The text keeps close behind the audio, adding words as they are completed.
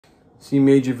C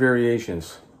major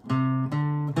variations.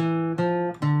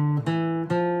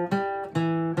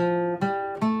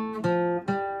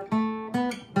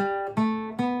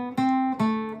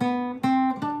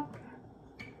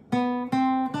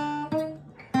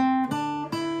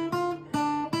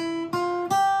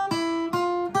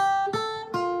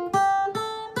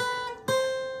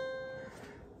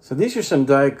 So these are some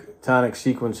diatonic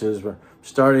sequences. We're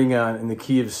starting in the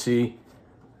key of C.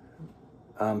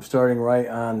 I'm starting right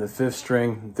on the 5th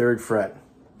string, 3rd fret.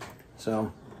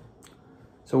 So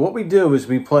what we do is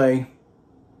we play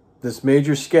this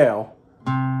major scale.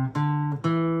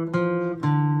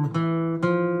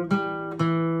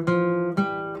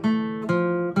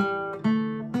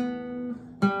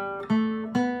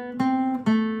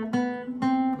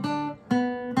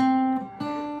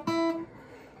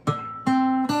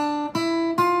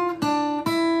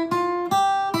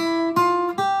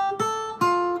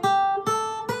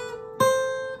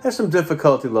 Has some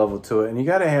difficulty level to it, and you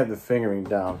got to have the fingering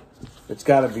down. It's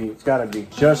got to be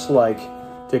just like,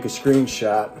 take a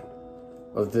screenshot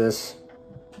of this.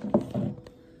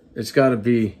 It's got to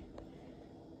be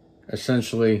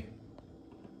essentially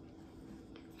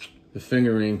the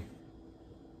fingering.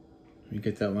 Let me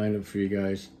get that lined up for you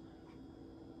guys.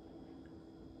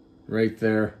 Right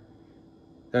there.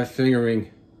 That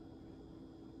fingering,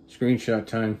 screenshot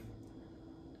time.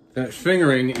 That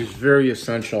fingering is very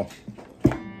essential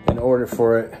in order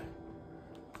for it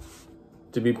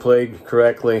to be played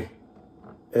correctly.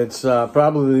 It's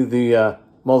probably the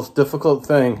most difficult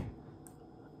thing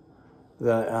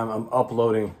that I'm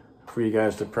uploading for you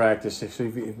guys to practice. So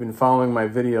if you've been following my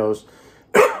videos,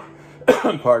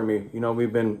 pardon me, you know,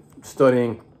 we've been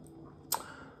studying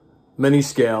many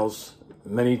scales,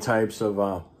 many types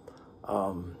of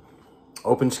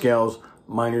open scales,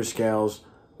 minor scales,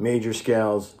 major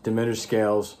scales, diminished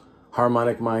scales,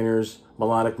 harmonic minors,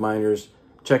 melodic minors.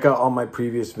 Check out all my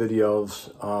previous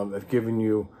videos. I've given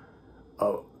you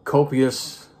a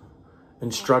copious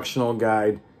instructional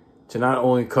guide to not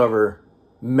only cover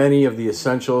many of the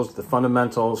essentials, the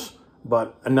fundamentals,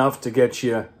 but enough to get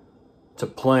you to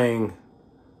playing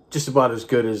just about as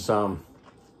good as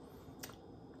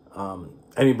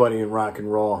anybody in rock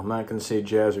and roll. I'm not going to say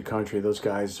jazz or country. Those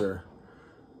guys they're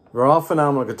all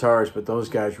phenomenal guitarists, but those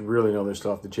guys really know their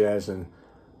stuff, the jazz and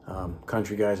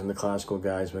country guys and the classical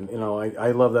guys. But you know,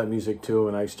 I love that music too,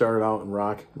 and I started out in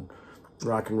rock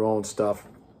and roll and stuff.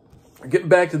 Getting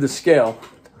back to the scale,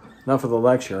 enough of the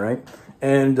lecture, right?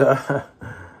 And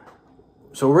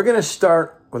so we're going to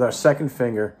start with our 2nd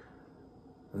finger,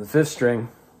 the 5th string,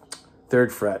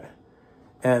 3rd fret,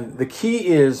 and the key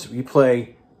is we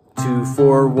play 2,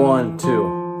 4, 1,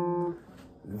 2.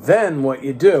 Then what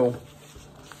you do,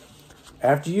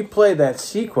 after you play that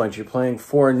sequence, you're playing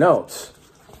 4 notes.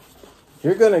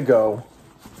 You're going to go,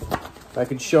 if I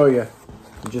could show you,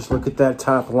 just look at that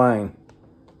top line.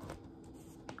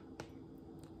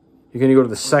 You're going to go to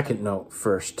the 2nd note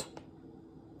first.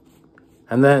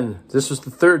 And then, this is the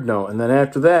 3rd note. And then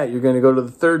after that, you're going to go to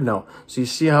the 3rd note. So you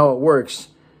see how it works.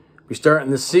 We start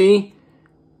in the C,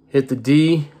 hit the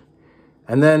D,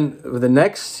 and then with the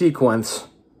next sequence,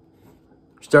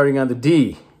 starting on the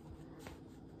D.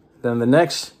 Then the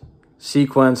next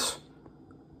sequence,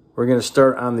 we're going to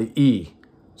start on the E.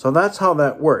 So that's how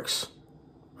that works.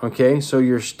 Okay, so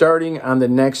you're starting on the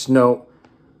next note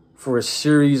for a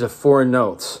series of 4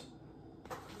 notes.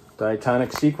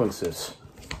 Diatonic sequences.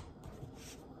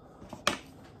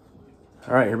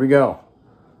 All right, here we go.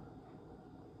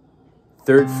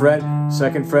 3rd fret,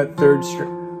 2nd fret,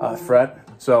 3rd fret.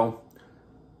 So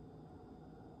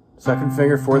 2nd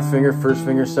finger, 4th finger, 1st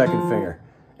finger, 2nd finger.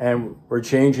 And we're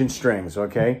changing strings,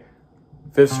 okay?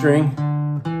 5th string,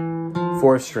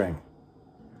 4th string.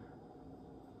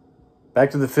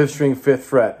 Back to the 5th string, 5th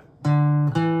fret.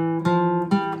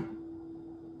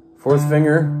 4th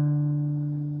finger,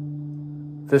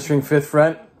 5th string, 5th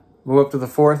fret. Move up to the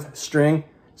 4th string,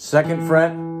 2nd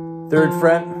fret, 3rd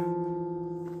fret,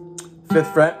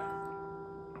 5th fret.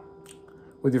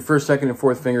 With your 1st, 2nd, and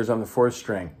 4th fingers on the 4th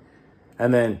string.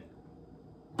 And then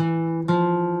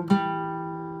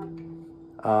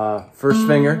 1st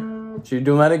finger. So you're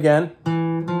doing that again.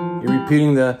 You're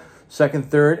repeating the 2nd,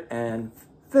 3rd, and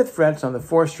 5th frets on the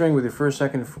 4th string with your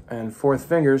 1st, 2nd, and 4th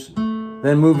fingers.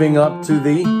 Then moving up to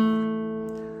the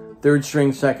 3rd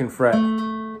string, 2nd fret.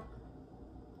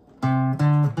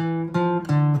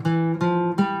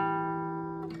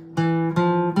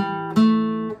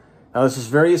 Now this is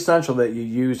very essential that you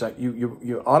use,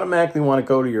 you automatically want to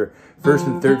go to your 1st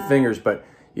and 3rd fingers, but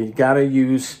you got to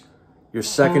use your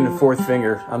 2nd and 4th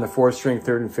finger on the 4th string,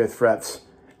 3rd and 5th frets.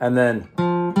 And then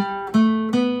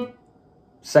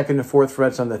second and fourth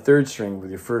frets on the third string with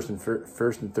your first and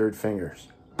third fingers.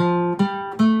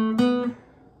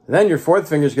 Then your fourth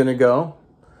finger is going to go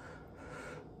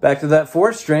back to that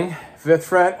fourth string, fifth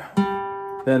fret.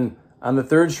 Then on the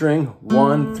third string,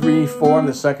 1, 3, 4 on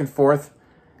the second, fourth,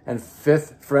 and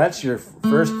fifth frets, your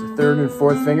first, third, and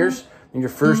fourth fingers, and your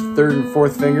first, third, and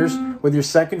fourth fingers with your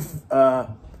second,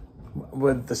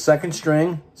 with the second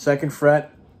string, second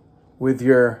fret, with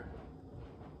your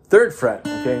third fret,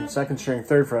 okay, second string,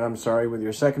 third fret, I'm sorry, with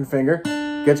your second finger.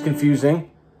 Gets confusing.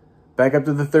 Back up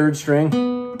to the third string.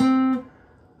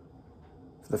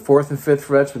 The fourth and fifth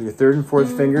frets with your third and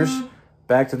fourth fingers.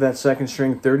 Back to that second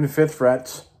string, third and fifth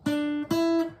frets.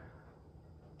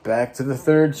 Back to the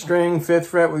third string, fifth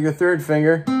fret with your third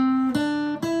finger.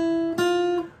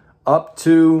 Up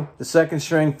to the second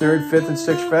string, third, fifth, and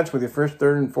sixth frets with your first,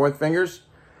 third, and fourth fingers.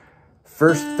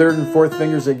 First, third, and fourth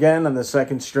fingers again on the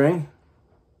second string.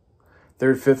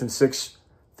 Third, fifth, and sixth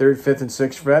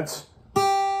frets.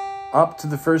 Up to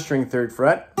the first string, third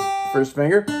fret, first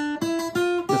finger,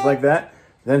 just like that.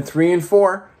 Then 3 and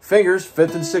 4 fingers,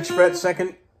 fifth and sixth fret,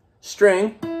 second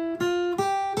string.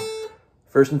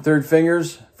 First and third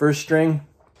fingers, first string,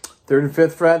 third and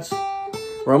fifth frets.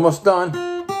 We're almost done.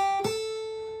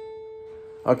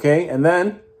 Okay, and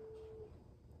then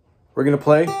we're going to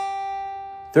play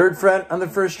third fret on the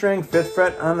first string, fifth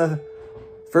fret on the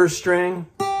first string,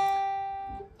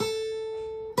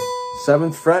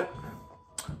 seventh fret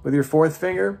with your fourth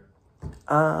finger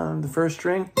on the first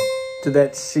string to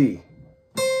that C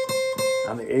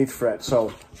on the 8th fret.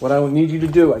 So what I need you to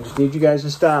do, I just need you guys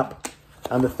to stop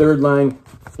on the third line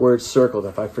where it's circled,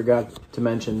 if I forgot to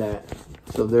mention that.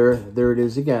 So there it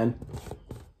is again,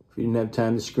 if you didn't have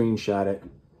time to screenshot it.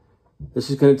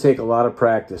 This is going to take a lot of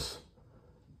practice,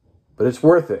 but it's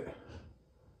worth it.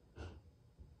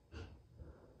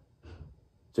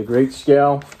 It's a great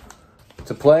scale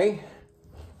to play.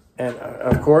 And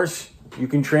of course, you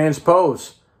can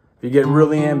transpose if you get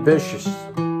really ambitious.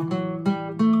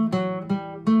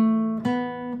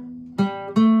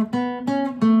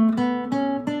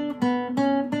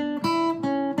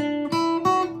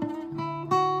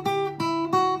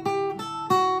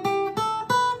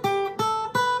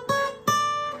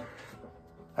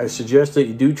 I suggest that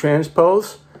you do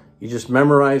transpose. You just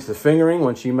memorize the fingering.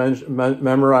 Once you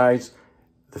memorize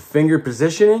the finger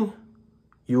positioning,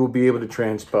 you will be able to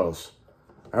transpose.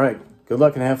 All right, good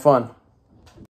luck and have fun.